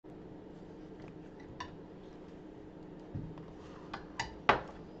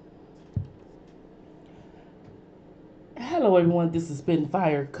Hello, everyone. This is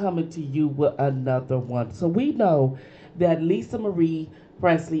Spitfire coming to you with another one. So we know that Lisa Marie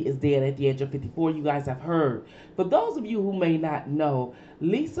Presley is dead at the age of 54. You guys have heard. For those of you who may not know,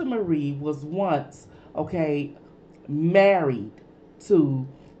 Lisa Marie was once, married to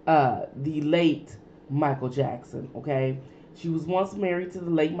the late Michael Jackson. Okay, she was once married to the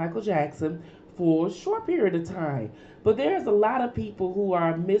late Michael Jackson for a short period of time. But there's a lot of people who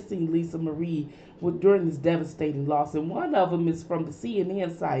are missing Lisa Marie during this devastating loss, and one of them is from the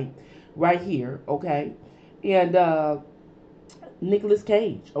CNN site right here. Okay, and Nicolas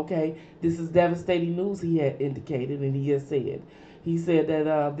Cage. Okay, this is devastating news. He had indicated, and he has said. He said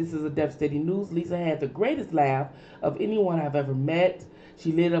that this is a devastating news. Lisa had the greatest laugh of anyone I've ever met.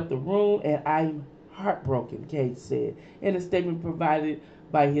 She lit up the room, and I'm heartbroken, Cage said in a statement provided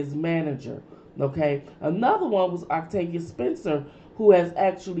by his manager. Okay, another one was Octavia Spencer, who has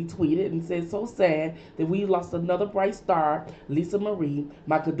actually tweeted and said, "So sad that we lost another bright star, Lisa Marie.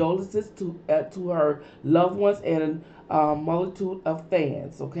 My condolences to her loved ones and a multitude of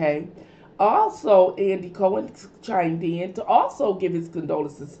fans." Okay. Also, Andy Cohen chimed in to also give his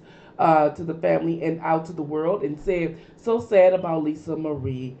condolences to the family and out to the world, and said, "So sad about Lisa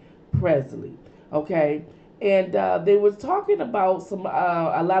Marie Presley." Okay. And they were talking about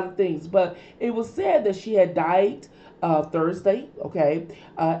a lot of things, but it was said that she had died Thursday, okay,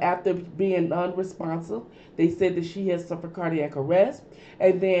 after being unresponsive. They said that she had suffered cardiac arrest,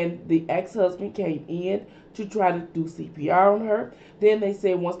 and then the ex-husband came in to try to do CPR on her. Then they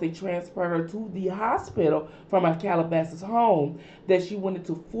said once they transferred her to the hospital from her Calabasas home, that she went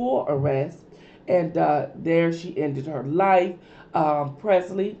into full arrest, and there she ended her life.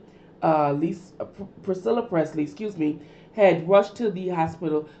 Presley, Priscilla Presley, excuse me, had rushed to the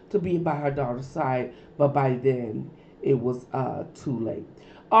hospital to be by her daughter's side, but by then it was too late.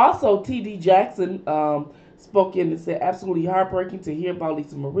 Also, T.D. Jackson spoke in and said, "Absolutely heartbreaking to hear about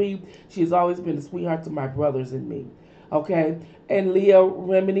Lisa Marie. She has always been a sweetheart to my brothers and me." Okay, and Leah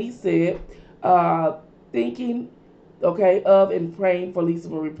Remini said, thinking, okay, of and praying for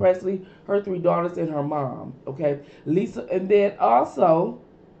Lisa Marie Presley, her three daughters, and her mom. Okay, Lisa, and then also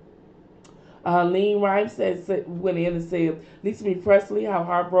Lean Rhymes went in and said, "Lisa Marie Presley, how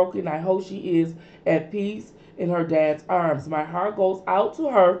heartbroken. I hope she is at peace in her dad's arms. My heart goes out to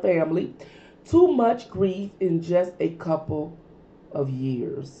her family. Too much grief in just a couple of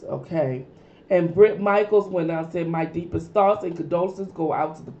years." Okay. And Britt Michaels went out and said, "My deepest thoughts and condolences go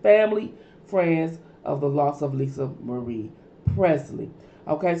out to the family, friends of the loss of Lisa Marie Presley."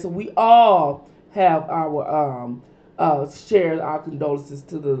 Okay, so we all have our share our condolences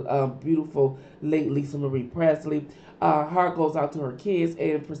to the beautiful late Lisa Marie Presley. Heart goes out to her kids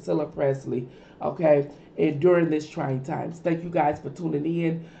and Priscilla Presley. Okay, and during this trying times. Thank you guys for tuning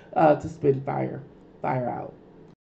in to Spin Fire. Fire out.